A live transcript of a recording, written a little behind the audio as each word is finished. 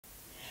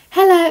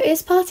Hello,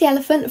 it's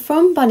PartyElephant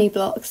from Bunny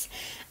Blocks,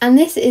 and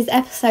this is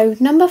episode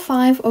number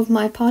 5 of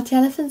my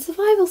PartyElephant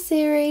survival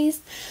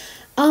series.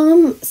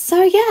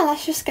 So yeah,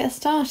 let's just get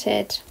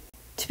started.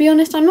 To be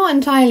honest, I'm not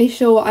entirely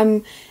sure what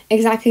I'm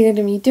exactly going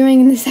to be doing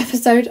in this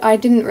episode. I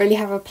didn't really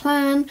have a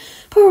plan,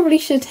 probably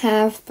should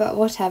have, but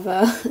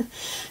whatever.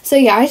 So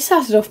yeah, I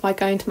started off by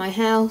going to my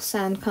house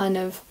and kind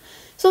of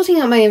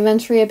sorting out my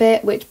inventory a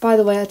bit, which by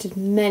the way I did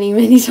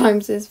many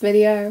times this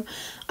video.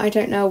 I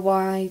don't know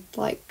why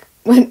I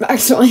went back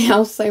to my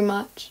house so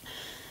much.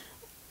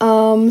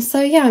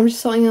 So yeah, I'm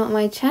just sorting out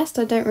my chest.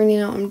 I don't really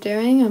know what I'm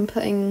doing. I'm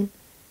putting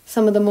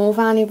some of the more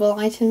valuable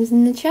items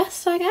in the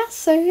chest, I guess,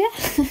 so yeah.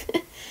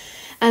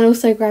 And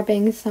also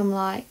grabbing some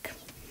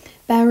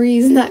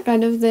berries and that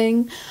kind of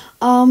thing.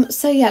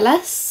 So yeah,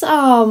 let's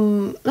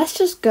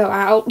just go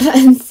out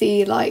and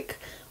see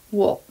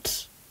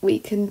what we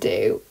can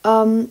do.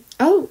 Oh,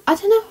 I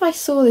don't know if I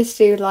saw this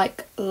dude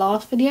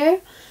last video.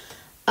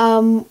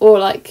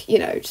 Or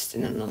just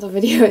in another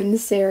video in the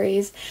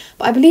series.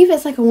 But I believe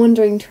it's a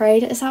wandering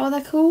trader. Is that what they're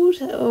called?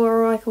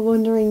 Or a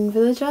wandering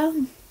villager?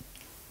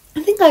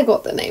 I think I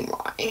got the name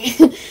right.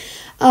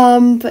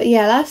 But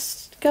yeah,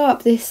 let's go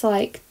up this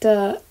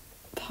dirt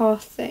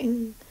path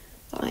thing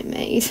that I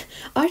made.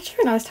 I just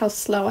realised how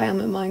slow I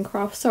am at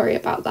Minecraft. Sorry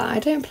about that. I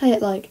don't play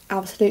it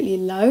absolutely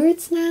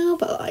loads now,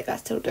 but I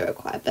still do it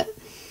quite a bit.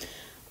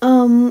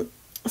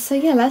 So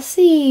yeah, let's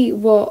see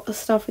what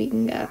stuff we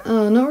can get.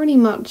 Not really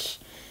much.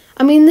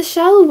 I mean, the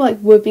shell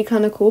would be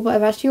kind of cool, but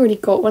I've actually already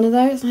got one of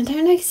those, and I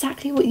don't know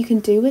exactly what you can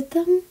do with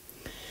them.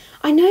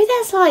 I know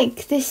there's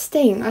this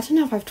thing, I don't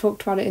know if I've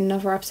talked about it in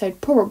another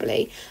episode,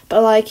 probably,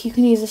 but you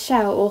can use a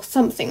shell or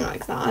something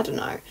like that, I don't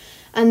know.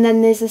 And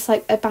then there's this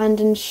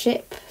abandoned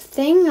ship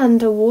thing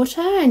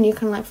underwater, and you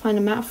can find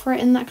a map for it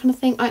and that kind of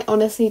thing. I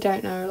honestly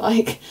don't know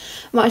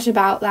much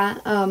about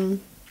that.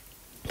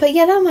 But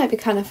yeah, that might be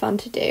kind of fun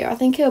to do. I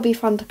think it'll be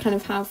fun to kind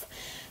of have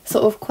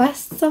sort of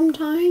quests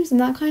sometimes and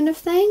that kind of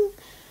thing.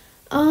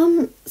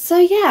 So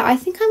yeah, I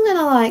think I'm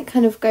gonna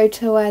kind of go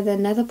to where the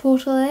nether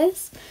portal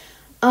is,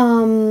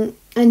 and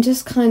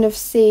just kind of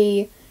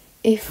see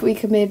if we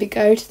could maybe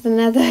go to the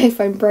nether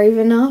if I'm brave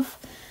enough.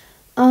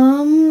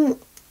 So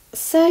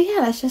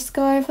yeah, let's just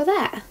go over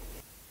there.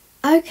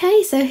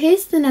 Okay, so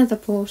here's the nether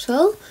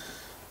portal.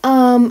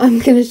 I'm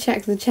gonna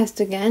check the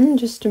chest again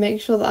just to make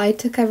sure that I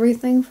took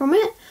everything from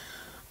it.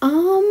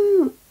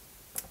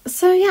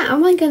 So yeah,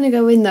 am I gonna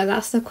go in there?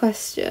 That's the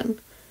question.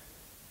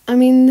 I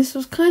mean, this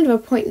was kind of a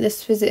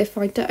pointless visit if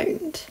I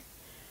don't,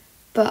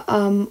 but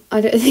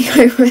I don't think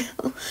I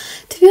will.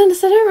 To be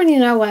honest, I don't really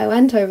know why I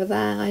went over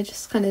there. I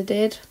just kind of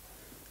did.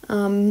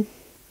 So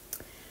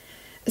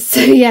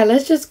yeah,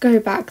 let's just go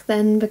back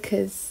then,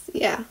 because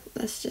yeah,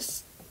 let's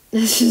just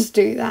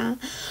do that.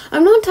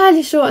 I'm not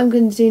entirely sure what I'm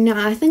going to do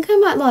now. I think I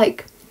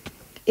might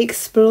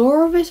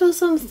explore a bit or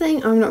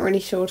something. I'm not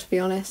really sure, to be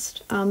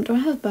honest. Do I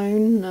have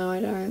bone? No, I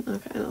don't.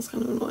 Okay, that's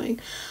kind of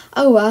annoying.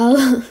 Oh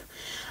well.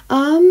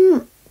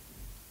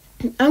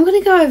 I'm going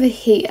to go over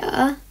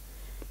here,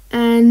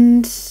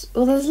 and,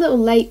 well, there's a little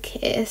lake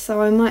here, so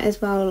I might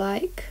as well, oh,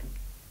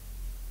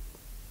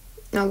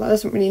 that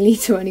doesn't really lead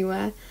to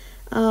anywhere.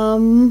 I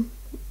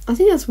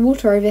think there's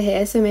water over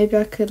here, so maybe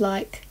I could,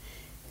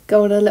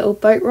 go on a little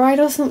boat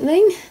ride or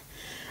something.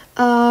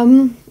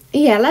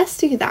 Yeah, let's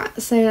do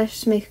that. So let's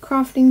just make a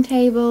crafting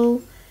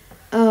table.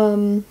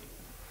 Why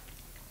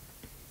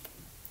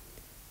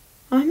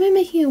am I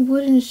making a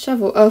wooden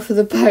shovel? Oh, for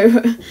the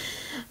boat.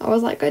 I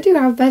was I do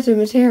have better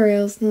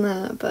materials than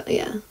that, but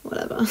yeah,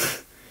 whatever.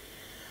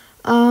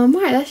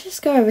 Right, let's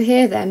just go over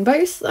here then.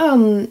 Both,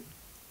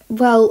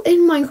 well, in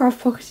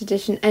Minecraft Pocket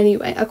Edition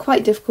anyway, are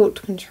quite difficult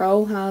to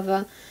control.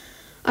 However,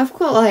 I've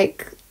got,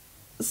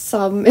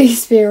 some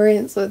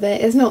experience with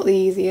it. It's not the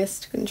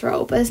easiest to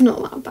control, but it's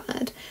not that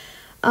bad.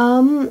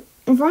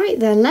 Right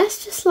then,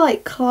 let's just,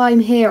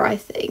 climb here, I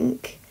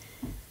think.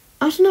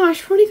 I don't know, I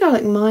should probably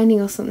go, mining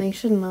or something,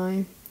 shouldn't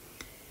I?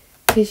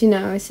 Because,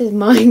 it says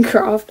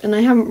Minecraft, and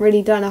I haven't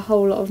really done a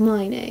whole lot of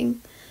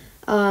mining.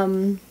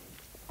 So,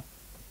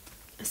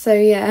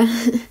 yeah.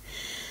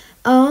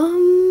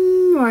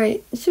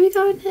 Right, should we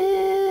go in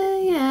here?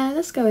 Yeah,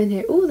 let's go in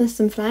here. Oh, there's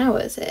some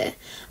flowers here.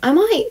 I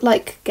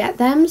might, get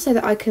them so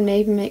that I can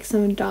maybe make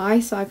some dye,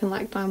 so I can,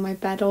 dye my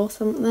bed or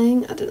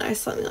something. I don't know,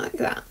 something like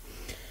that.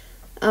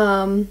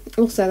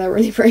 Also, they're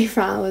really pretty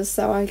flowers,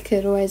 so I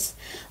could always,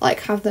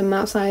 have them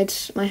outside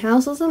my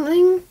house or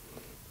something.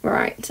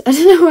 Right, I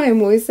don't know why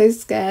I'm always so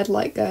scared,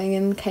 going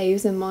in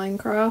caves in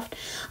Minecraft.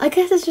 I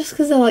guess it's just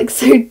because they're,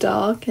 so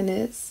dark, and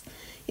it's,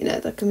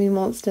 there can be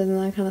monsters and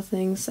that kind of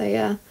thing, so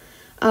yeah.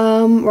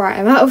 Right,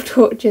 I'm out of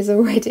torches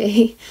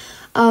already.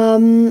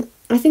 I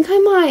think I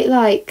might,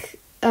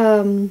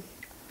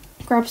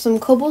 grab some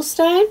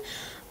cobblestone,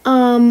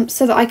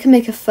 so that I can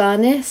make a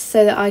furnace,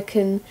 so that I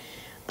can,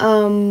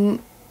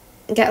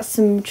 get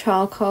some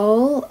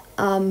charcoal,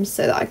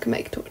 so that I can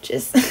make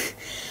torches.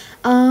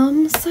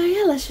 So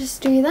yeah, let's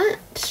just do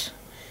that.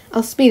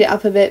 I'll speed it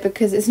up a bit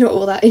because it's not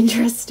all that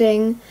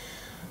interesting.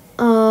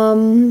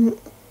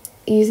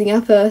 using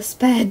up a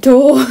spare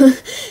door.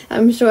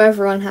 I'm sure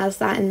everyone has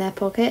that in their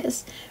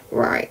pockets.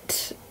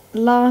 Right,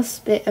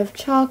 last bit of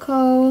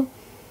charcoal.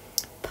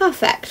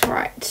 Perfect.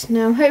 Right,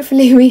 now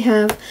hopefully we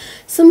have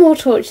some more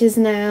torches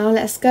now.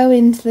 Let's go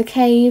into the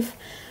cave.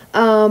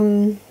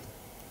 And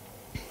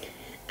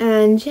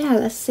yeah,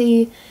 let's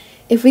see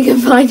if we can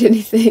find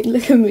anything.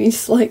 Look at me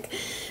just like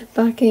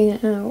backing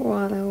out.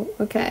 Wow,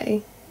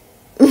 okay.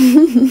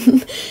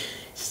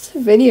 Just a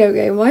video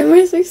game, why am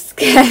I so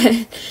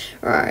scared?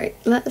 Right,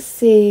 let's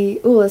see.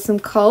 Oh, there's some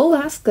coal,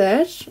 that's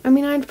good. I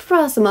mean, I'd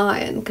prefer some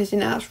iron, because, you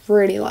know, that's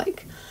really,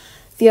 like,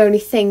 the only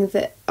thing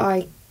that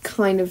I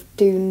kind of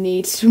do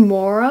need some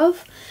more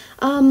of.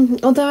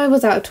 Although I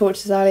was out of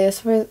torches earlier,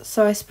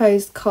 so I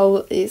suppose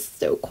coal is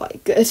still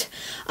quite good.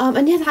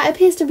 And yeah, that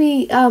appears to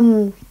be,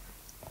 the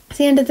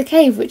end of the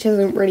cave, which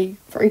isn't really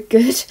very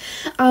good.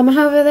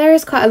 However, there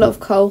is quite a lot of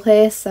coal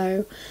here,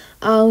 so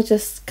I'll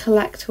just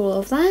collect all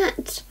of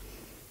that.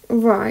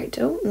 Right,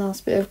 oh,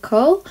 last bit of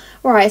coal.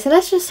 Right, so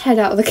let's just head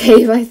out of the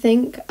cave, I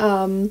think.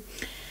 And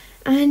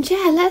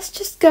yeah, let's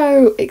just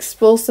go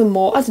explore some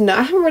more. I don't know,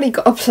 I haven't really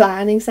got a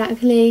plan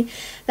exactly.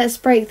 Let's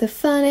break the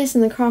furnace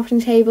and the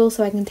crafting table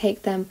so I can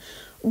take them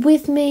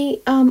with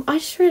me. I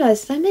just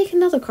realised, did I make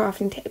another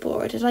crafting table,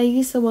 or did I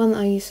use the one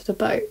that I used for the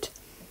boat?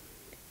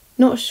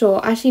 Not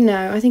sure. Actually,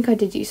 no, I think I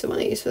did use the one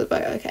I used for the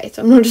boat. Okay,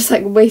 so I'm not just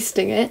like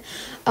wasting it.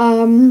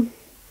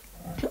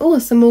 Oh,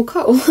 some more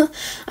coal.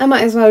 I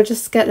might as well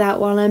just get that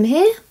while I'm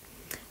here.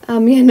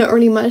 Yeah, not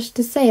really much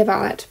to say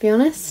about that, to be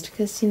honest,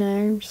 because, you know,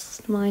 I'm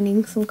just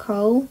mining some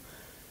coal.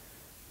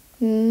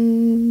 Okay,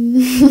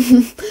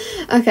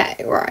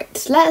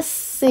 right, let's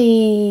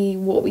see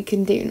what we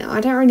can do now.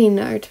 I don't really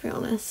know, to be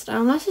honest.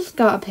 Let's just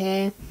go up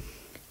here.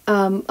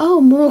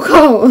 Oh, more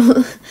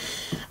coal.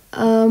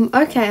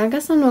 Okay, I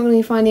guess I'm not going to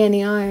be finding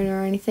any iron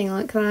or anything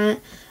like that.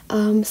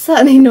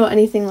 Certainly not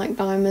anything like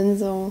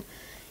diamonds or,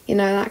 you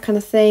know, that kind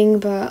of thing,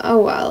 but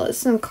oh well, it's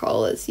some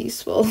coal, it's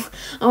useful.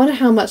 I wonder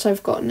how much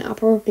I've got now,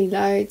 probably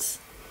loads.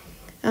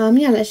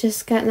 Yeah, let's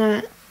just get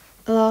that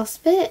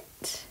last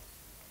bit.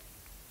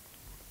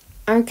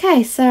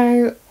 Okay,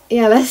 so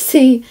yeah, let's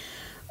see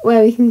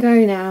where we can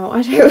go now.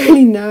 I don't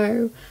really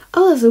know.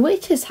 Oh, there's a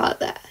witch's hut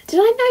there. Did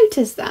I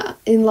notice that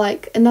in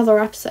like another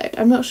episode?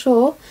 I'm not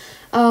sure.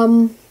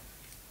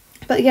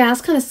 But yeah, it's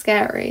kind of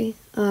scary.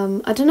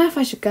 I don't know if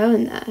I should go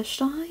in there.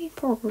 Should I?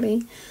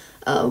 Probably.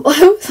 I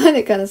find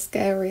it kind of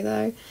scary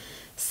though,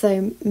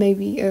 so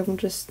maybe I will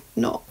just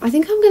not. I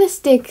think I'm gonna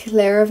stay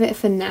clear of it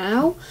for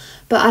now,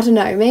 but I don't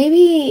know,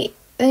 maybe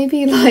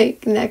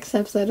like next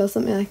episode or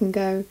something I can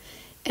go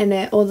in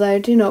it, although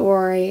do not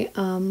worry,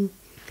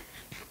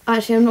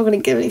 actually I'm not gonna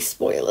give any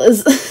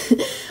spoilers.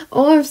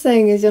 All I'm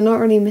saying is you're not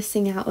really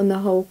missing out on the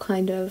whole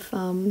kind of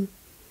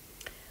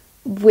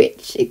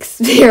witch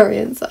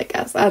experience, I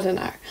guess. I don't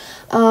know.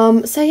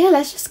 So yeah,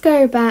 let's just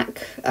go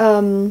back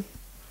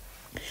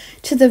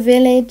to the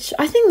village.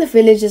 I think the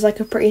village is like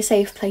a pretty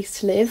safe place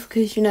to live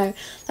because, you know,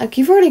 like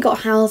you've already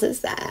got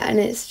houses there and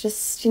it's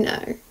just, you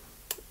know,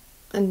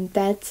 and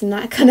beds and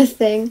that kind of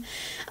thing.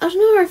 I don't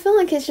know, I feel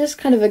like it's just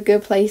kind of a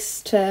good place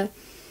to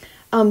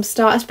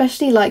start,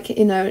 especially like,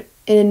 you know,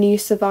 in a new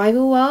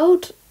survival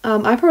world.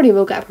 I probably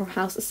will get a proper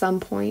house at some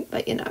point,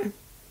 but you know.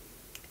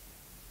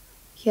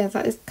 Yeah,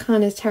 that is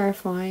kind of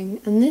terrifying.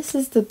 And this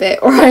is the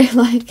bit where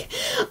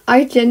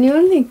I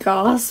genuinely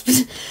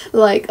gasped.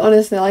 Like,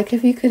 honestly, like,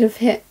 if you could have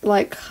if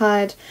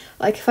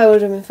I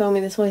would have been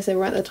filming this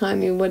voiceover at the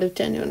time, you would have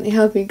genuinely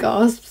heard me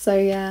gasp. So,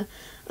 yeah.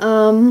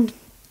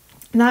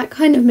 That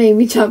kind of made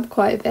me jump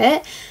quite a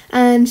bit.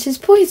 And she's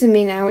poisoned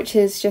me now, which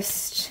is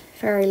just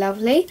very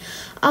lovely.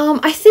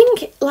 I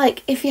think,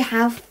 like, if you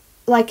have,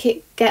 like,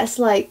 it gets,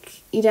 like,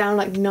 you down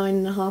like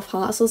 9.5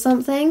 hearts or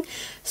something,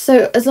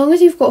 so as long as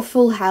you've got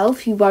full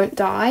health you won't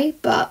die,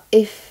 but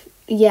if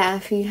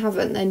you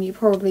haven't then you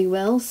probably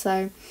will.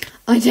 So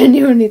I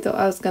genuinely thought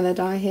I was gonna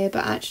die here,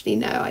 but actually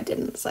no, I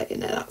didn't, so you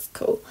know, that's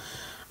cool.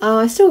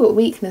 I still got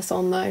weakness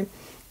on though.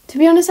 To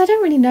be honest, I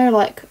don't really know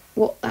like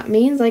what that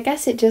means. I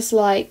guess it just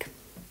like,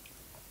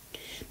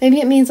 maybe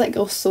it means like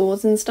your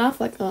swords and stuff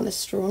like aren't as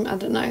strong, I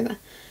don't know.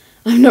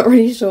 I'm not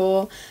really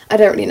sure. I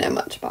don't really know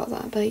much about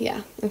that, but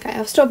yeah. Okay,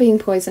 I've stopped being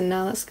poisoned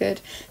now, that's good.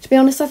 To be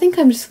honest, I think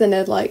I'm just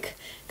gonna, like,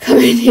 come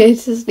in here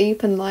to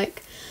sleep and,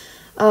 like,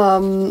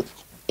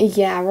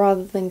 yeah,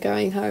 rather than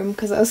going home,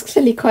 because I was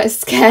clearly quite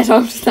scared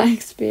after that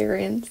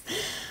experience.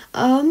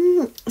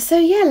 So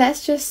yeah,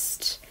 let's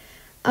just,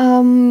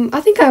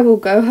 I think I will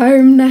go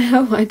home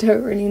now. I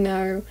don't really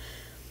know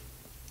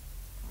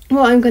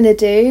what I'm gonna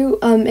do.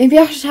 Maybe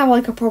I should have,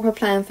 like, a proper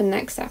plan for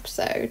next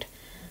episode.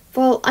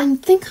 Well, I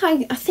think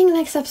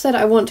next episode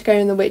I want to go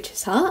in the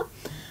witch's hut.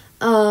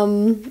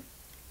 And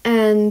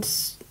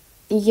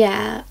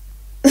yeah,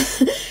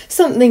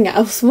 something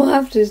else. We'll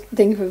have to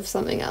think of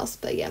something else,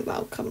 but yeah,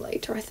 that'll come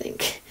later, I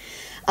think.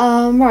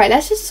 Right,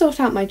 let's just sort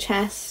out my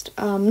chest.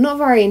 Not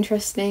very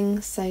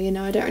interesting, so, you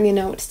know, I don't really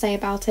know what to say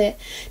about it.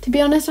 To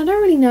be honest, I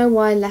don't really know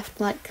why I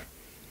left, like,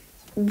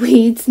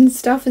 weeds and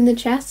stuff in the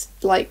chest,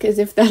 like, as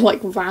if they're,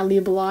 like,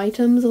 valuable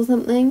items or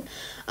something.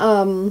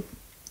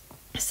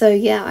 So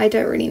yeah, I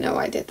don't really know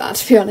why I did that,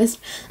 to be honest.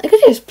 I could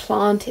have just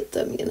planted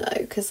them, you know,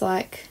 because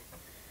like,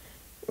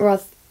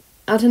 rather,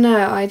 I don't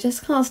know, I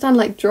just can't stand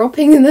like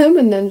dropping them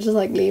and then just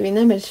like leaving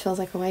them. It just feels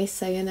like a waste,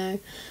 so you know,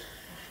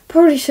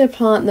 probably should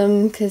plant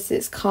them because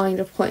it's kind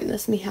of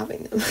pointless me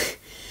having them.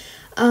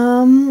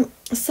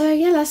 So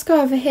yeah, let's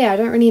go over here. I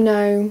don't really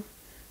know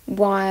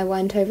why I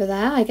went over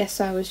there. I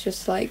guess I was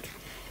just like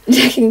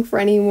checking for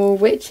any more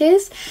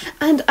witches,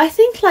 and I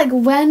think like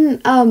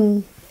when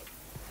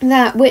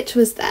that witch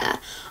was there,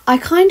 I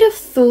kind of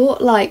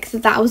thought like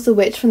that was the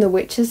witch from the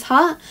witch's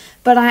hut,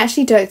 but I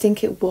actually don't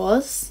think it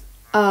was.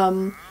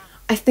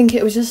 I think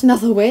it was just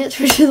another witch,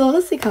 which is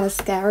honestly kind of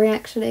scary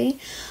actually.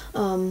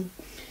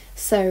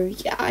 So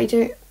yeah,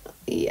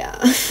 yeah,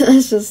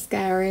 it's just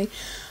scary.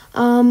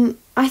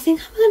 I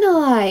think I'm gonna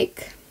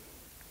like,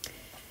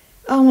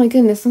 oh my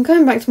goodness, I'm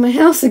going back to my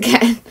house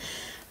again.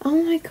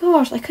 Oh my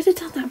gosh, I could have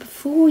done that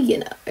before, you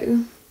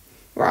know.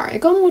 Right, I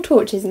got more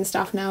torches and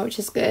stuff now, which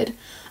is good.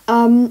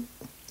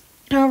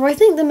 However, I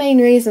think the main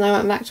reason I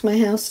went back to my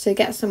house to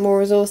get some more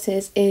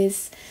resources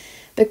is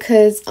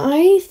because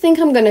I think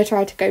I'm going to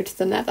try to go to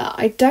the Nether.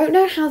 I don't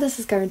know how this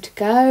is going to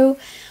go.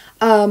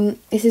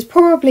 This is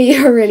probably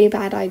a really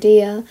bad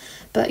idea,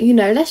 but you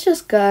know, let's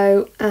just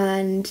go.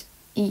 And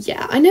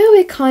yeah, I know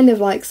we're kind of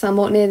like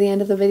somewhat near the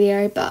end of the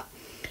video, but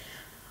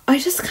I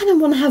just kind of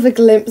want to have a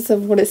glimpse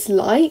of what it's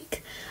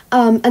like.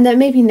 And then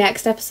maybe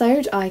next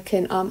episode I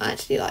can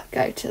actually like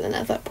go to the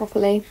Nether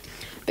properly,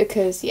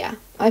 because yeah,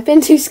 I've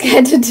been too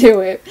scared to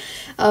do it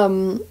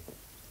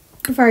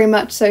very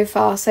much so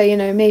far, so you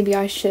know, maybe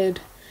I should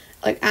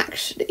like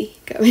actually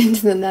go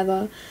into the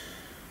Nether.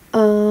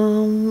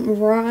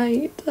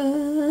 Right,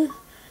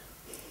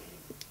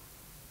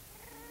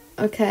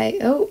 okay,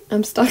 oh,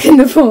 I'm stuck in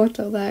the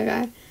portal, there we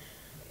go.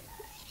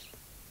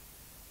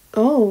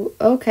 Oh,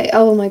 okay,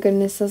 oh my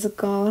goodness, there's a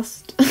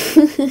ghast.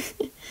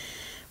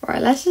 Right,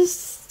 let's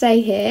just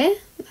stay here,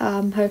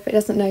 hope it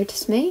doesn't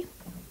notice me.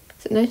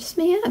 Does it notice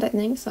me yet? I don't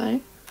think so.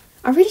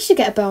 I really should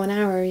get a bow and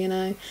arrow, you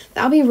know.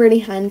 That'll be really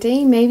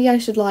handy. Maybe I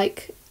should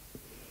like,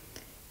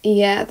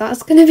 yeah,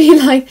 that's gonna be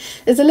like,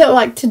 there's a little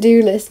like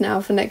to-do list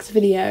now for next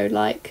video,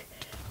 like,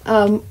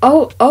 oh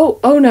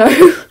no.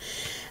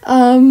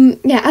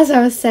 Yeah, as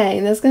I was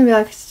saying, there's gonna be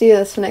like a to-do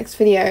list for next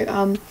video.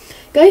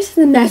 Go to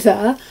the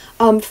Nether.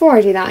 Before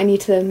I do that, I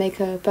need to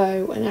make a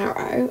bow and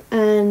arrow,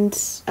 and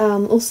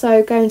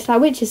also go into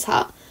that witch's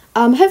hut.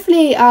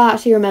 Hopefully I'll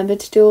actually remember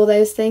to do all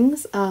those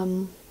things.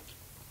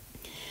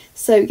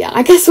 So yeah,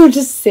 I guess we'll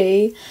just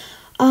see.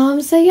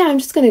 So yeah, I'm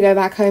just gonna go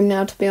back home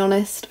now, to be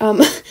honest. I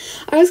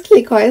was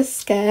clearly quite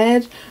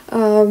scared.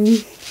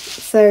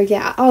 So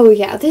yeah, oh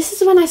yeah, this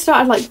is when I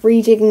started like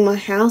rejigging my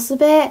house a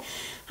bit,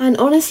 and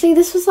honestly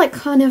this was like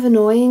kind of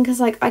annoying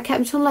because like I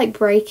kept on like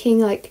breaking,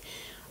 like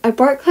I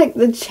broke like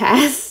the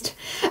chest,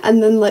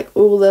 and then like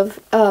all of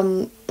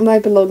my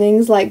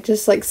belongings like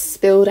just like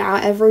spilled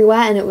out everywhere,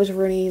 and it was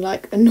really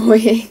like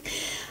annoying.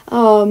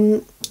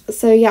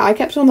 So yeah, I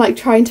kept on like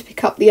trying to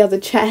pick up the other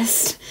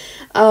chest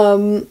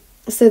so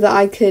that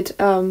I could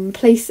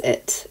place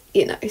it,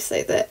 you know,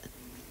 so that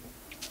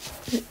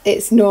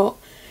it's not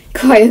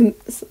quite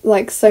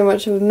like so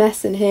much of a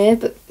mess in here.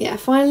 But yeah,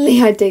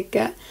 finally I did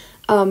get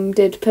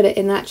did put it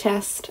in that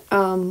chest,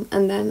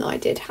 and then I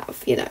did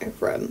have, you know,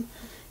 room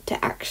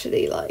to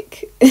actually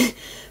like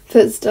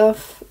put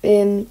stuff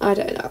in. I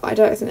don't know, I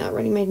don't think that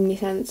really made any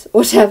sense,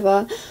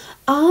 whatever.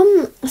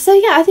 So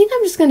yeah, I think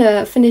I'm just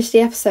gonna finish the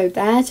episode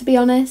there, to be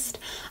honest.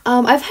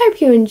 I hope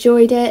you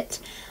enjoyed it.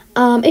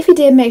 If you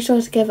did, make sure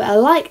to give it a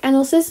like, and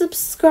also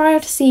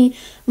subscribe to see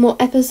more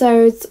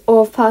episodes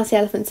of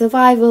PartyElephant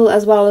Survival,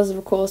 as well as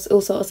of course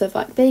all sorts of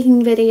like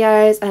baking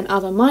videos and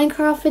other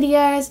Minecraft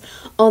videos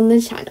on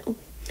the channel.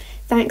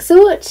 Thanks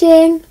for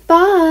watching,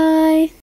 bye!